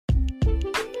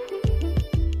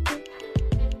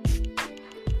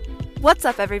What's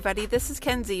up, everybody? This is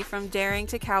Kenzie from Daring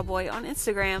to Cowboy on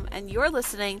Instagram, and you're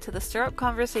listening to the Stir Up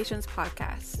Conversations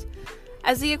podcast.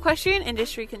 As the equestrian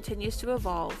industry continues to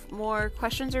evolve, more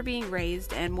questions are being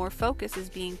raised and more focus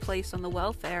is being placed on the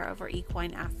welfare of our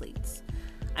equine athletes.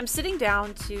 I'm sitting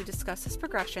down to discuss this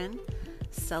progression,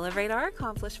 celebrate our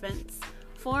accomplishments,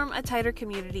 form a tighter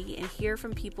community, and hear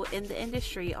from people in the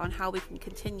industry on how we can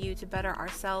continue to better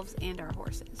ourselves and our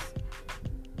horses.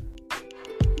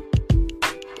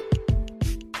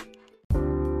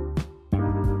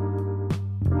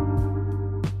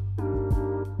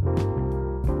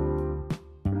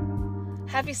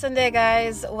 Happy Sunday,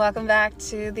 guys. Welcome back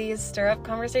to the Stir Up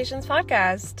Conversations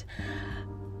podcast.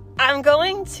 I'm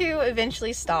going to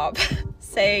eventually stop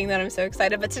saying that I'm so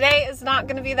excited, but today is not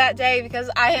going to be that day because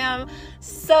I am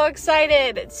so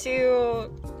excited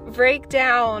to break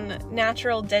down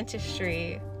natural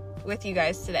dentistry with you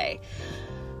guys today.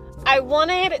 I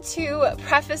wanted to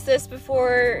preface this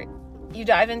before you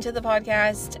dive into the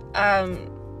podcast.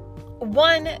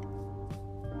 One,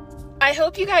 I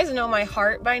hope you guys know my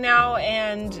heart by now,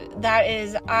 and that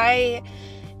is I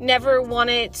never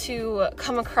wanted to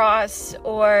come across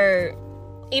or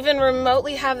even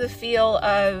remotely have the feel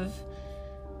of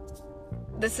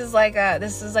this is like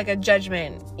a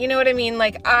judgment. You know what I mean?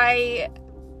 Like I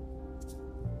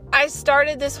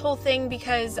started this whole thing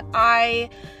because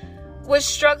I was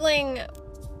struggling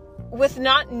with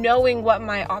not knowing what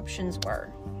my options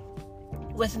were,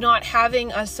 with not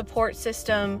having a support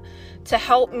system to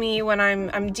help me when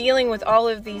I'm dealing with all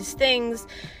of these things.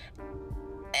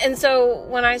 And so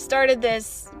when I started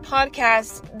this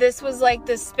podcast, this was like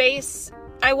the space,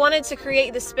 I wanted to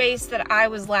create the space that I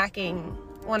was lacking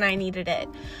when I needed it.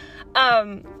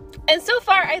 And so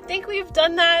far, I think we've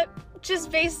done that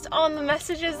just based on the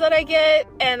messages that I get.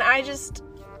 And I just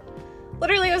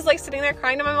literally was like sitting there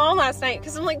crying to my mom last night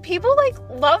because I'm like, people like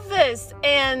love this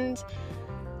and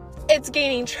it's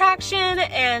gaining traction,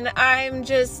 and I'm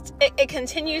just, it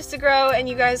continues to grow, and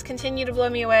you guys continue to blow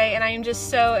me away, and I am just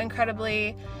so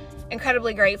incredibly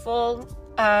grateful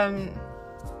to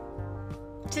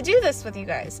do this with you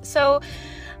guys. So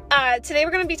today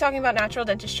we're going to be talking about natural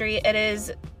dentistry. It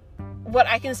is what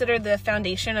I consider the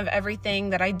foundation of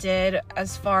everything that I did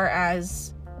as far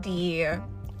as the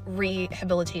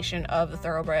rehabilitation of the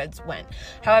thoroughbreds went.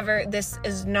 However, this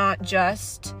is not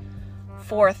just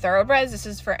for thoroughbreds, this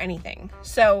is for anything.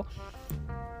 So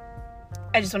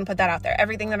I just want to put that out there.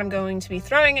 Everything that I'm going to be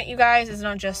throwing at you guys is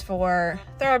not just for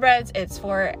thoroughbreds, it's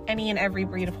for any and every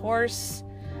breed of horse.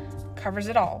 Covers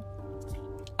it all.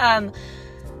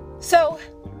 So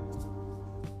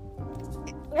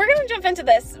we're going to jump into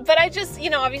this, but I just,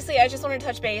 obviously I just wanted to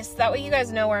touch base. That way you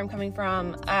guys know where I'm coming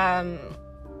from.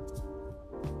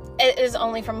 It is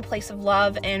only from a place of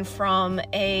love and from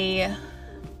a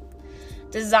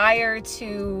desire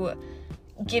to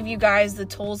give you guys the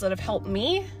tools that have helped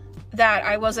me that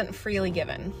I wasn't freely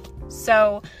given.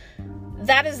 So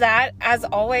that is that. As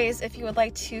always, if you would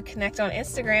like to connect on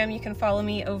Instagram, you can follow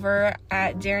me over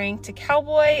at Daring to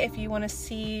Cowboy if you want to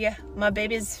see my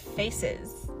babies'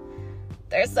 faces.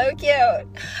 They're so cute.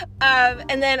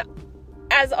 And then,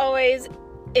 as always,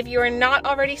 if you are not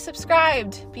already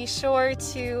subscribed, be sure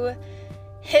to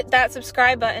hit that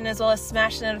subscribe button as well as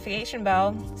smash the notification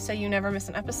bell so you never miss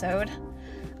an episode.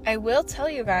 I will tell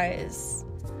you guys,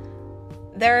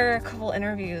 there are a couple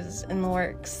interviews in the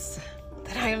works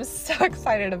that I am so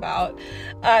excited about.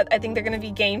 I think they're going to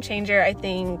be game changer. I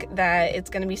think that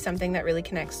it's going to be something that really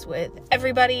connects with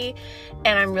everybody,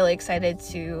 and I'm really excited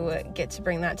to get to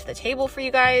bring that to the table for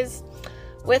you guys.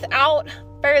 Without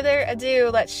further ado,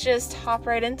 let's just hop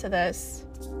right into this.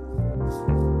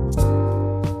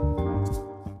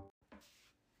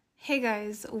 Hey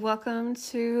guys, welcome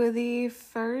to the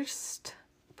first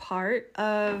part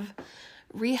of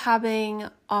rehabbing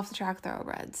off-the-track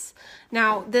thoroughbreds.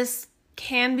 Now, this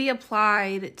can be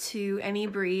applied to any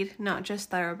breed, not just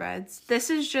thoroughbreds. This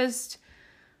is just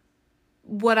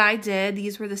what I did.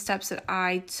 These were the steps that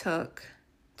I took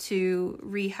to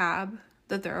rehab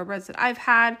the thoroughbreds that I've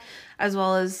had, as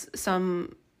well as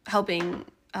some helping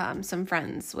some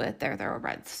friends with their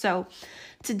thoroughbreds. So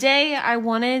today I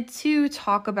wanted to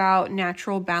talk about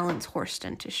natural balance horse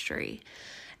dentistry.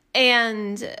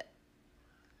 And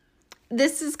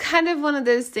this is kind of one of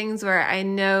those things where I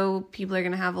know people are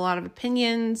going to have a lot of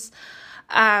opinions.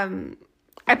 I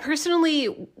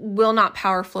personally will not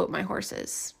power float my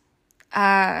horses.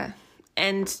 And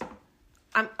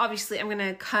I'm going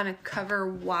to kind of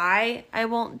cover why I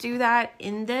won't do that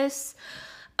in this.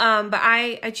 But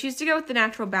I choose to go with the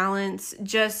natural balance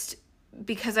just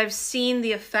because I've seen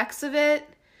the effects of it,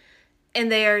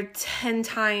 and they are 10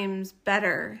 times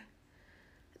better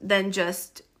than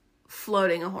just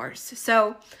floating a horse.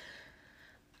 So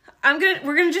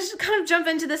we're gonna just kind of jump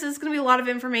into this. It's gonna be a lot of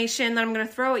information that I'm gonna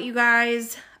throw at you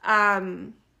guys.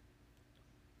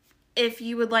 If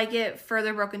you would like it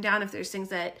further broken down, if there's things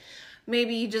that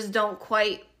maybe you just don't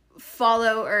quite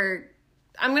follow, or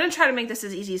I'm going to try to make this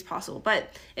as easy as possible.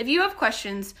 But if you have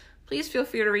questions, please feel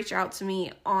free to reach out to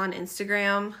me on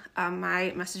Instagram.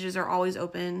 My messages are always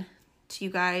open to you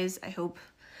guys. I hope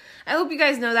you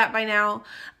guys know that by now.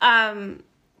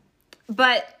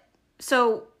 But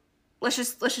so let's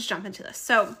just jump into this.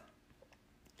 So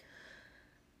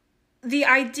the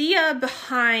idea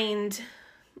behind,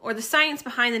 or the science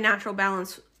behind, the natural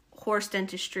balance horse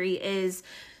dentistry is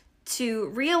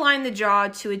to realign the jaw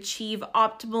to achieve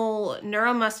optimal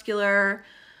neuromuscular,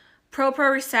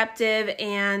 proprioceptive,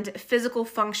 and physical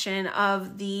function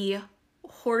of the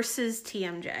horse's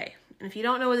TMJ. And if you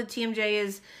don't know what the TMJ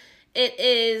is, it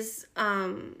is,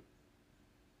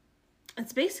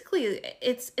 it's basically,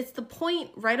 it's the point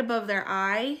right above their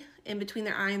eye, in between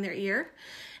their eye and their ear.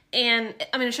 And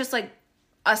I mean, it's just like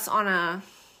us on a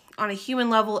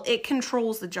human level. It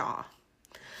controls the jaw.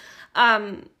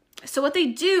 So what they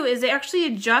do is they actually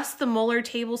adjust the molar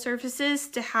table surfaces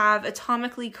to have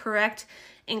atomically correct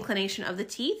inclination of the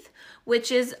teeth,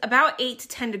 which is about 8 to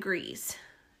 10 degrees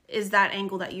is that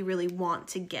angle that you really want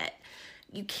to get.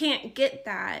 You can't get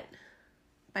that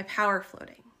by power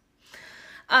floating.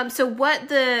 So what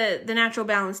the natural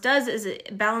balance does is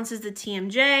it balances the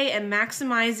TMJ and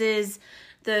maximizes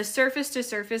the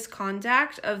surface-to-surface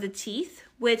contact of the teeth,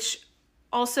 which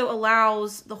also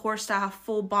allows the horse to have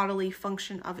full bodily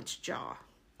function of its jaw.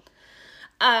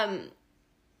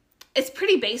 It's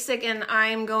pretty basic, and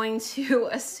I'm going to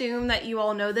assume that you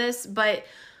all know this, but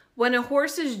when a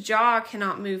horse's jaw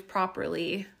cannot move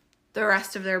properly, the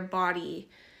rest of their body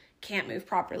can't move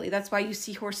properly. That's why you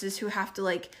see horses who have to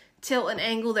like tilt and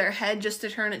angle their head just to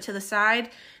turn it to the side.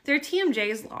 Their TMJ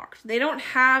is locked. They don't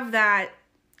have that,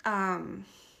 I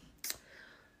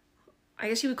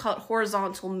guess you would call it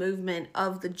horizontal movement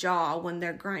of the jaw when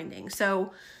they're grinding.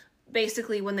 So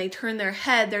basically when they turn their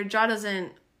head, their jaw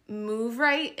doesn't move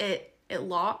right. It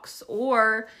locks,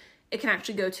 or it can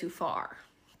actually go too far.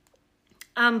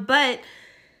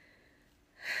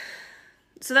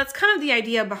 So that's kind of the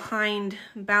idea behind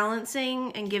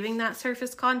balancing and giving that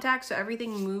surface contact so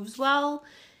everything moves well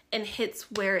and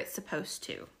hits where it's supposed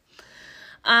to.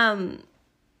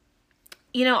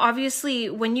 Obviously,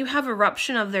 when you have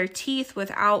eruption of their teeth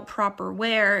without proper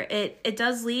wear, it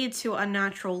does lead to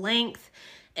unnatural length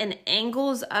and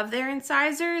angles of their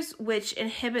incisors, which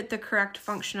inhibit the correct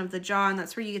function of the jaw, and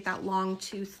that's where you get that long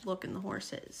tooth look in the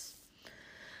horses.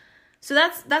 So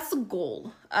that's the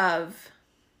goal of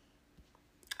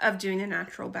doing a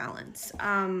natural balance.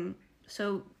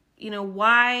 So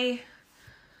why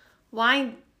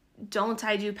don't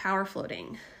I do power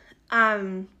floating?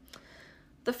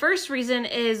 The first reason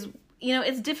is,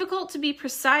 it's difficult to be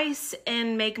precise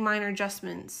and make minor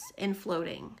adjustments in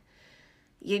floating.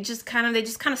 They just kind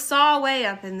of saw away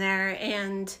up in there.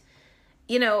 And,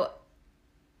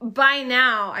 by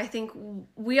now, I think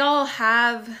we all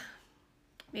have,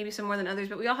 maybe some more than others,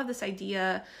 but we all have this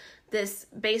idea, this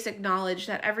basic knowledge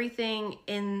that everything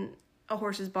in a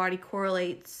horse's body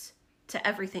correlates to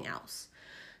everything else.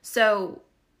 So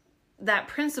that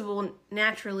principle,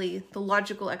 naturally, the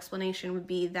logical explanation would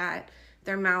be that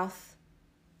their mouth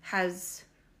has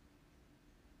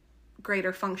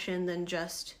greater function than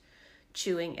just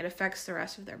chewing. It affects the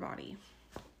rest of their body.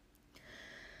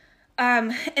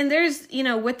 And there's,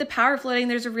 with the power floating,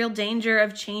 there's a real danger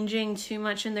of changing too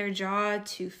much in their jaw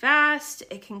too fast.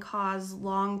 It can cause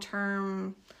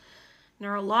long-term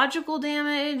neurological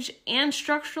damage and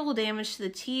structural damage to the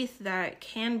teeth that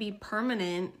can be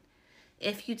permanent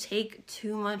if you take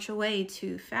too much away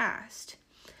too fast.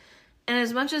 And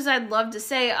as much as I'd love to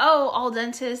say, oh, all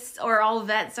dentists or all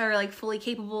vets are like fully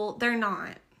capable, they're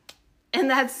not. And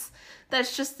that's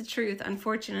just the truth,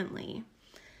 unfortunately.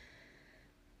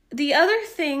 The other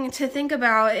thing to think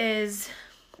about is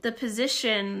the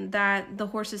position that the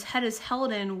horse's head is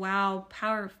held in while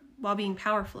being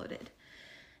power floated.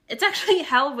 It's actually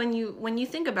held, when you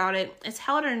think about it, it's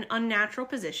held in an unnatural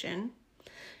position.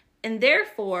 And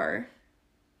therefore,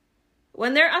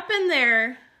 when they're up in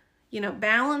there,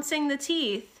 balancing the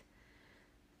teeth,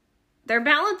 they're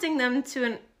balancing them to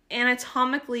an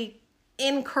anatomically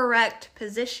incorrect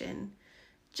position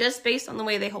just based on the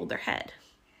way they hold their head.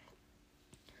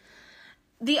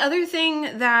 The other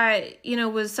thing that,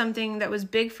 was something that was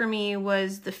big for me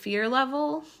was the fear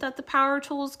level that the power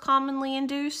tools commonly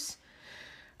induce.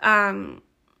 I've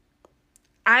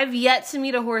yet to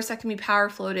meet a horse that can be power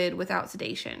floated without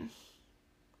sedation.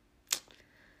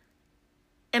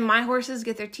 And my horses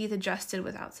get their teeth adjusted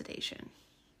without sedation.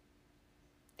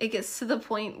 It gets to the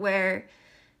point where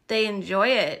they enjoy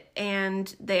it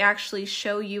and they actually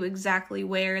show you exactly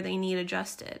where they need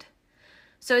adjusted.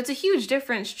 So it's a huge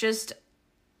difference just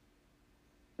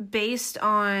based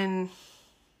on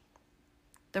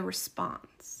the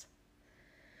response.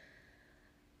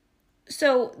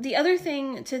 So the other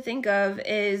thing to think of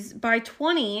is by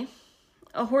 20,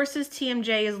 a horse's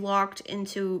TMJ is locked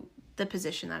into the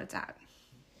position that it's at.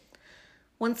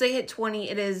 Once they hit 20,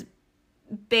 it is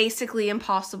basically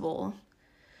impossible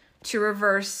to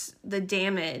reverse the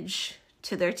damage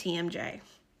to their TMJ.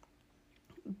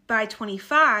 By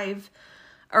 25,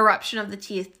 eruption of the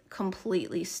teeth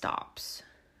completely stops.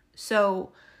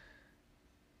 So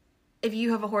if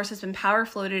you have a horse that's been power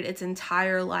floated its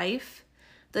entire life,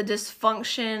 the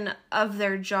dysfunction of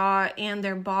their jaw and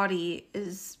their body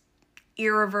is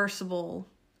irreversible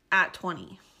at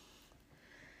 20.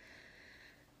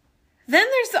 Then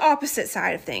there's the opposite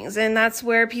side of things, and that's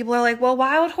where people are like, well,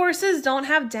 wild horses don't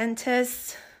have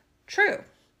dentists. True.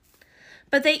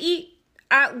 But they eat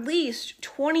at least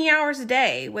 20 hours a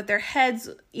day with their heads,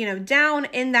 down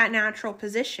in that natural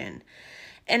position.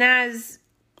 And as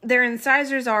their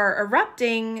incisors are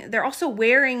erupting, they're also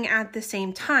wearing at the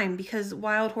same time because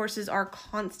wild horses are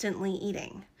constantly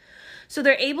eating. So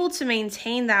they're able to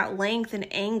maintain that length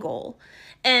and angle.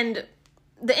 And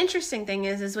the interesting thing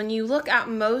is when you look at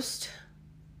most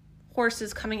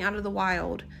horses coming out of the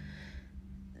wild,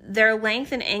 their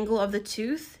length and angle of the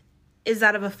tooth is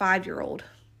that of a 5-year-old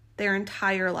their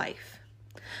entire life.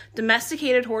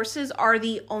 Domesticated horses are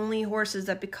the only horses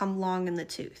that become long in the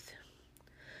tooth.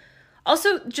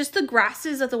 Also, just the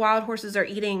grasses that the wild horses are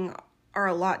eating are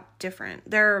a lot different.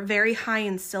 They're very high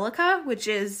in silica, which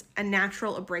is a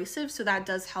natural abrasive, so that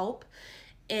does help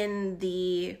in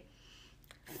the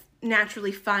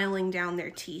naturally filing down their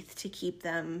teeth to keep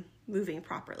them moving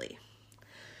properly.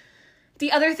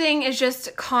 The other thing is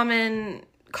just common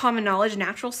knowledge,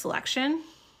 natural selection.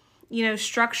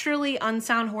 Structurally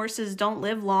unsound horses don't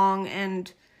live long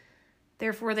and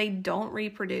therefore they don't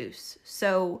reproduce.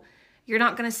 So you're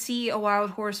not going to see a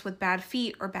wild horse with bad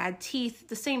feet or bad teeth.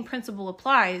 The same principle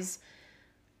applies,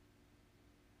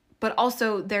 but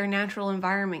also their natural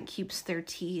environment keeps their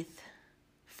teeth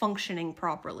functioning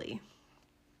properly.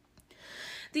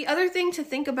 The other thing to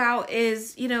think about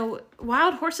is,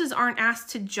 wild horses aren't asked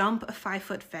to jump a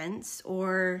 5-foot fence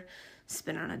or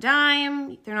spin on a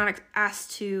dime. They're not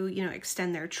asked to,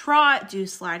 extend their trot, do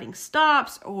sliding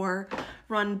stops, or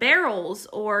run barrels,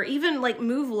 or even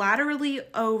move laterally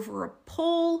over a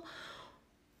pole.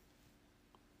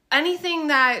 Anything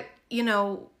that,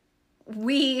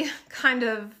 we kind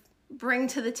of bring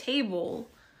to the table,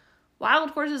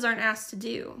 wild horses aren't asked to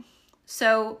do.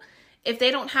 So if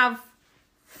they don't have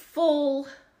full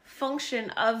function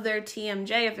of their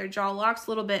TMJ, if their jaw locks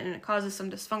a little bit and it causes some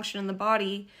dysfunction in the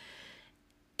body,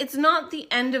 it's not the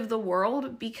end of the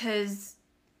world because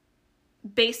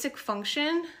basic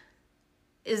function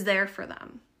is there for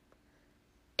them.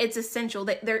 It's essential.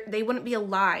 They wouldn't be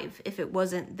alive if it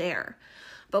wasn't there.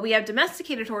 But we have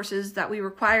domesticated horses that we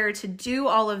require to do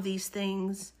all of these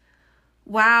things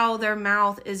while their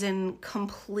mouth is in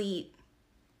complete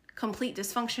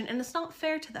dysfunction, and it's not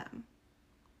fair to them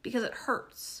because it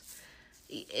hurts.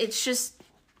 It's just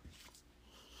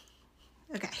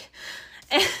okay.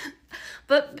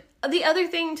 But the other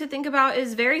thing to think about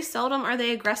is very seldom are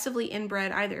they aggressively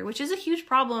inbred either, which is a huge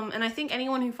problem. And I think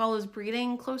anyone who follows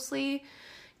breeding closely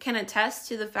can attest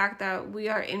to the fact that we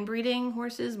are inbreeding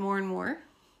horses more and more.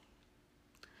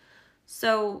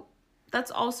 So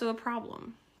that's also a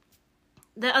problem.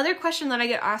 The other question that I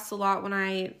get asked a lot when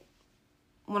I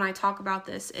talk about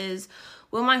this is,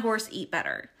 will my horse eat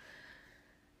better?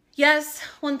 Yes,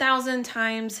 1,000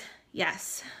 times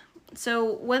yes.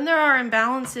 So when there are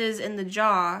imbalances in the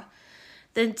jaw,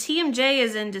 the TMJ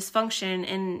is in dysfunction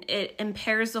and it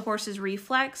impairs the horse's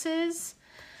reflexes,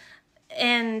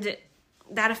 and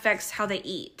that affects how they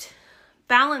eat.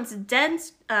 Balanced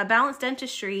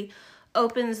dentistry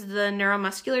opens the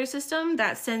neuromuscular system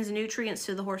that sends nutrients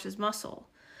to the horse's muscle.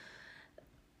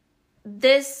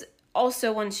 This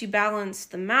also, once you balance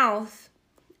the mouth,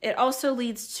 it also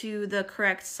leads to the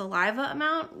correct saliva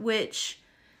amount, which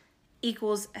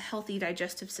equals a healthy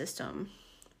digestive system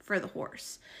for the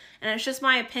horse. And it's just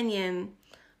my opinion,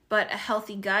 but a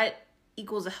healthy gut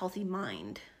equals a healthy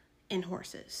mind in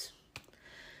horses.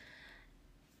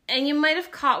 And you might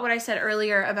have caught what I said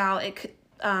earlier about it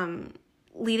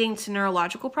leading to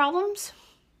neurological problems.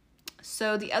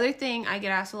 So the other thing I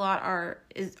get asked a lot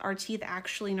is our teeth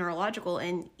actually neurological?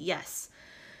 And yes,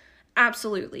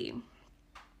 absolutely.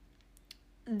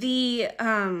 The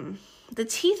The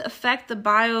teeth affect the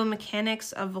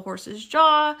biomechanics of a horse's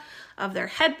jaw, of their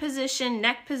head position,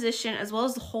 neck position, as well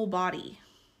as the whole body.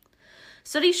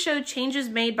 Studies showed changes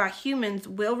made by humans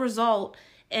will result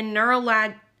in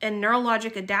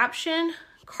neurologic adaptation,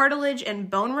 cartilage and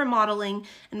bone remodeling,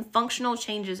 and functional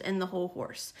changes in the whole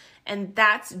horse. And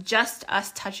that's just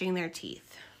us touching their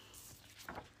teeth.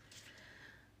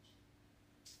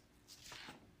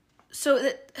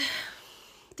 So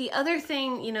the other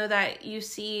thing, that you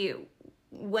see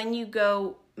when you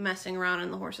go messing around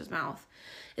in the horse's mouth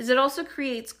is it also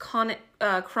creates chronic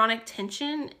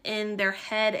tension in their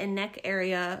head and neck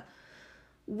area,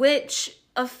 which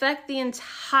affect the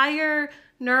entire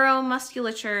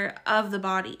neuromusculature of the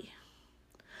body.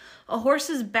 A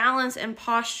horse's balance and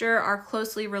posture are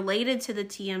closely related to the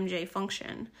TMJ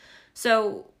function.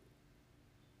 So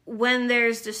when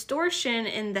there's distortion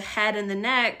in the head and the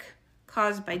neck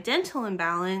caused by dental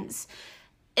imbalance,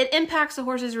 it impacts the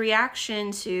horse's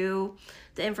reaction to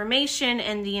the information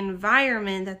and the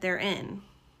environment that they're in.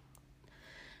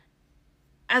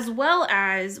 As well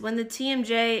as when the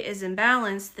TMJ is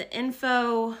imbalanced, the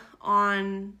info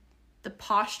on the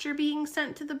posture being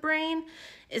sent to the brain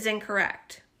is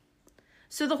incorrect.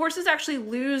 So the horses actually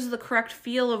lose the correct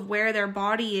feel of where their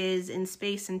body is in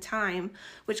space and time,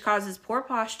 which causes poor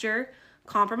posture,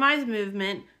 compromised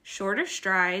movement, shorter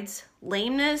strides,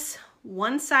 lameness,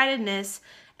 one-sidedness,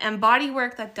 and body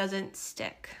work that doesn't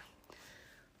stick.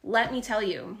 Let me tell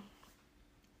you,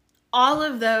 all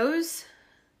of it,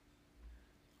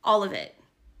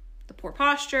 the poor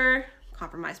posture,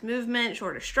 compromised movement,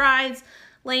 shorter strides,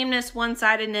 lameness,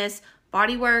 one-sidedness,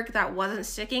 body work that wasn't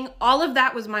sticking, all of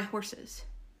that was my horse's.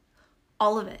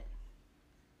 All of it.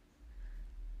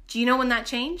 Do you know when that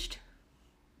changed?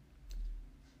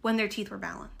 When their teeth were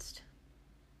balanced.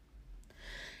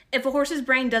 If a horse's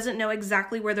brain doesn't know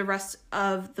exactly where the rest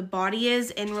of the body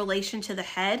is in relation to the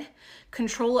head,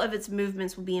 control of its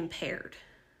movements will be impaired.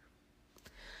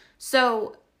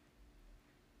 So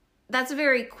that's a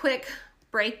very quick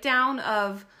breakdown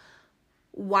of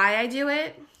why I do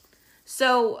it.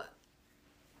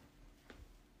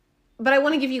 But I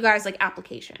want to give you guys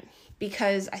application,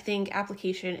 because I think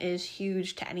application is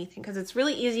huge to anything, because it's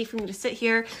really easy for me to sit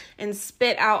here and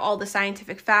spit out all the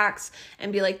scientific facts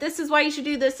and be like, this is why you should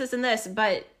do this, this, and this.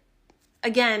 But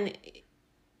again,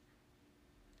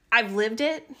 I've lived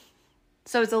it.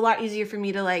 So it's a lot easier for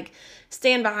me to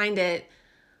stand behind it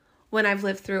when I've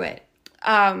lived through it.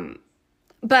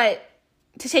 But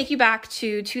to take you back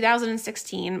to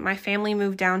 2016, my family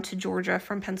moved down to Georgia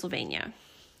from Pennsylvania.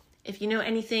 If you know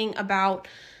anything about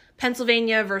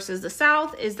Pennsylvania versus the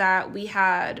South, is that we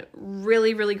had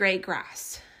really, really great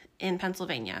grass in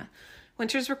Pennsylvania.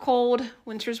 Winters were cold,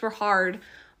 winters were hard,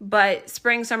 but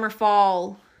spring, summer,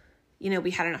 fall,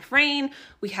 we had enough rain.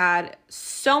 We had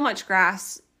so much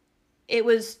grass. It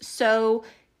was so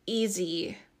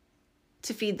easy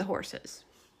to feed the horses.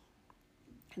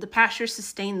 The pasture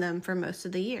sustained them for most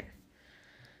of the year.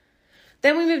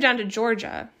 Then we moved down to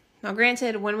Georgia. Now,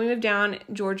 granted, when we moved down,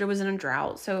 Georgia was in a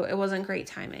drought, so it wasn't great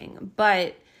timing.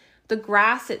 But the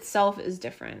grass itself is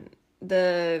different.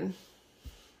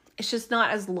 It's just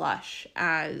not as lush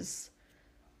as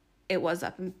it was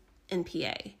up in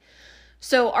PA.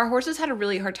 So our horses had a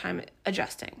really hard time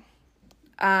adjusting.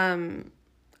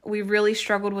 We really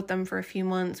struggled with them for a few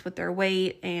months with their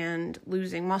weight and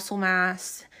losing muscle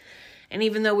mass. And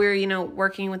even though we were,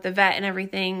 working with the vet and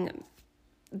everything,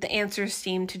 the answers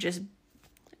seemed to just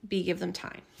be give them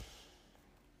time.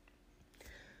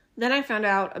 Then I found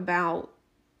out about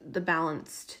the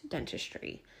balanced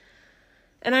dentistry.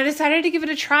 And I decided to give it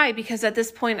a try, because at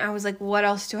this point I was like, what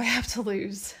else do I have to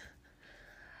lose?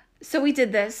 So we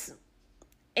did this.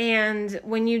 And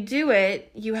when you do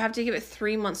it, you have to give it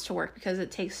 3 months to work, because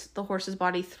it takes the horse's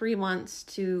body 3 months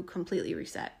to completely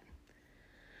reset.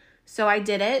 So I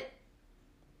did it.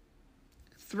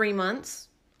 3 months,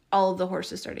 all of the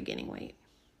horses started gaining weight.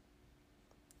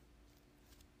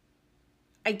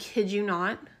 I kid you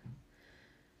not.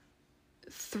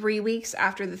 3 weeks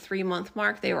after the 3-month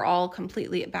mark, they were all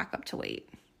completely back up to weight.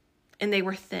 And they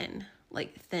were thin,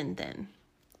 thin.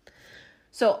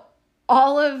 So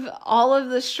all of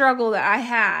the struggle that I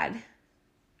had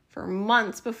for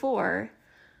months before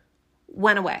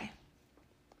went away.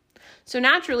 So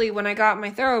naturally, when I got my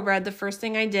thoroughbred, the first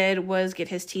thing I did was get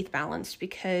his teeth balanced,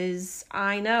 because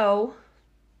I know,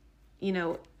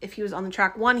 if he was on the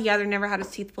track, 1, he either never had his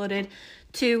teeth floated,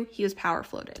 2, he was power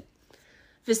floated.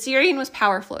 Viserion was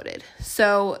power floated,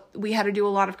 so we had to do a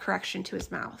lot of correction to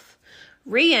his mouth.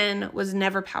 Rian was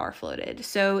never power floated,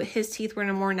 so his teeth were in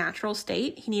a more natural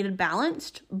state. He needed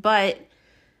balanced, but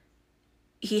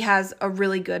he has a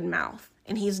really good mouth,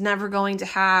 and he's never going to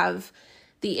have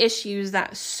the issues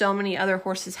that so many other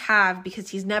horses have because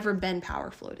he's never been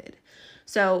power floated.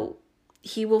 So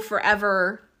he will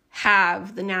forever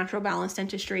have the natural balance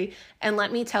dentistry. And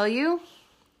let me tell you,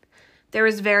 there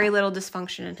is very little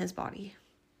dysfunction in his body.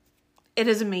 It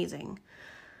is amazing.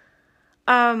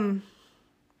 You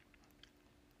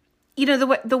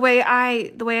know, the way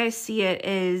I see it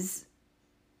is,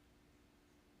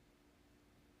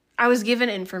 I was given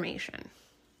information,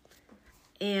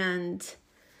 and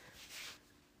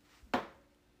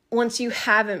once you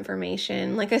have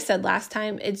information, like I said last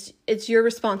time, it's your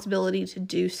responsibility to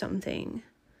do something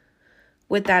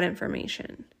with that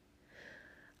information.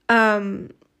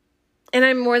 And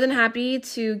I'm more than happy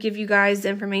to give you guys the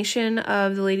information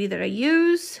of the lady that I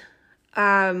use.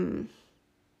 You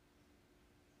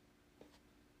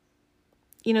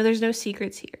know, there's no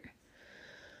secrets here.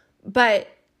 But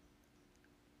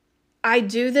I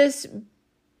do this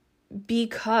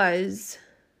because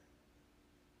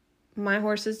my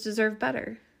horses deserve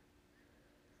better.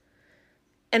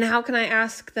 And how can I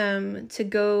ask them to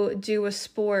go do a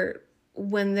sport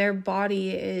when their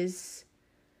body is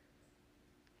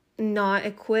not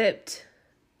equipped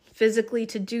physically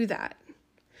to do that?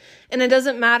 And it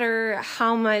doesn't matter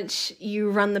how much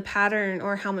you run the pattern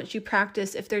or how much you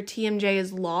practice. If their TMJ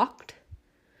is locked,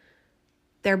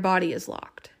 their body is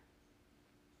locked.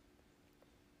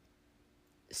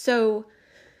 So,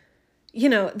 you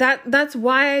know, that's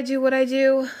why I do what I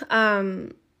do.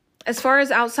 As far as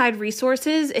outside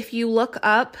resources, if you look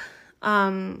up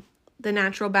the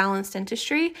natural balance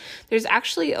dentistry, there's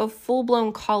actually a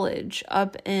full-blown college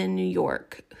up in New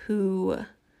York who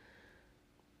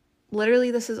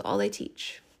literally this is all they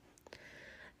teach.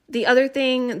 The other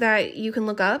thing that you can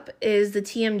look up is the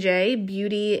TMJ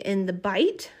Beauty in the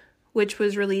Bite, which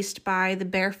was released by the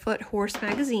Barefoot Horse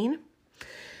magazine,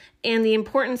 and the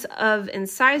Importance of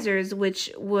Incisors,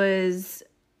 which was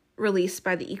released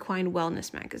by the Equine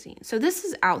Wellness magazine. So this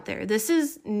is out there. This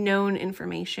is known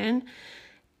information.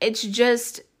 It's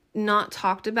just not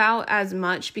talked about as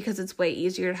much because it's way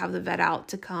easier to have the vet out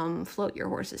to come float your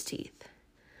horse's teeth.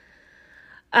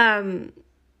 And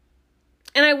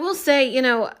I will say, you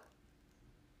know,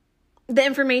 the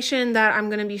information that I'm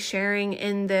going to be sharing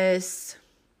in this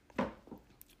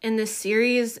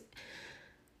series,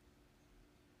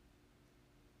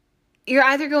 you're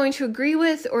either going to agree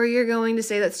with or you're going to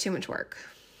say that's too much work.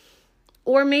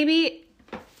 Or maybe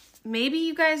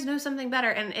you guys know something better.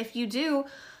 And if you do,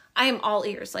 I am all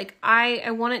ears. Like,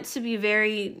 I want it to be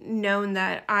very known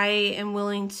that I am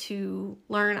willing to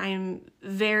learn. I am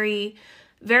very,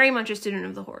 very much a student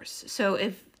of the horse. So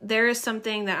if there is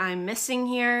something that I'm missing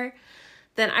here,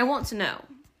 then I want to know.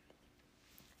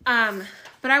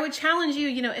 But I would challenge you,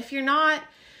 you know, if you're not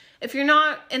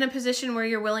in a position where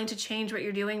you're willing to change what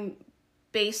you're doing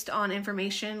based on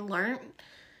information learned,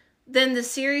 then the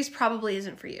series probably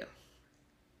isn't for you.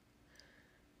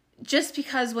 Just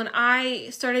because when I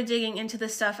started digging into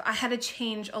this stuff, I had to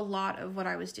change a lot of what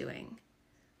I was doing.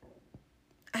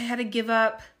 I had to give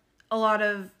up a lot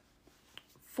of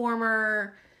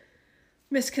former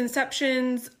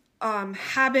misconceptions,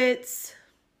 habits,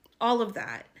 all of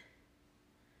that.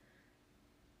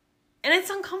 And it's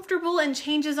uncomfortable, and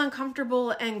change is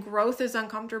uncomfortable, and growth is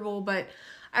uncomfortable, but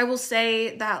I will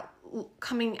say that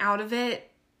coming out of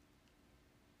it,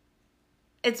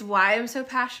 it's why I'm so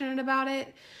passionate about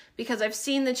it, because I've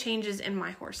seen the changes in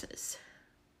my horses.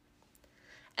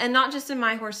 And not just in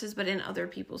my horses, but in other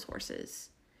people's horses.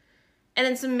 And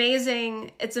it's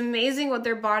amazing what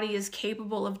their body is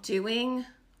capable of doing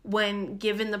when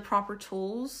given the proper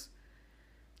tools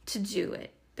to do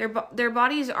it. Their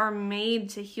bodies are made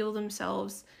to heal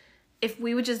themselves if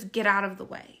we would just get out of the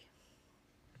way.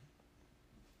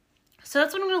 So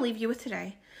that's what I'm going to leave you with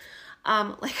today.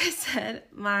 Like I said,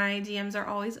 my DMs are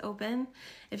always open.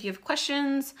 If you have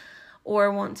questions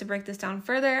or want to break this down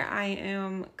further, I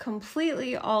am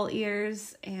completely all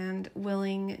ears and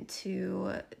willing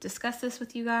to discuss this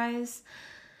with you guys.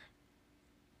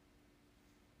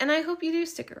 And I hope you do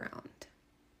stick around,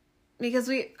 because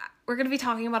we're going to be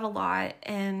talking about a lot,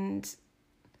 and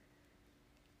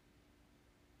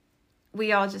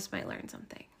we all just might learn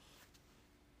something.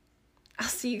 I'll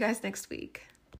see you guys next week.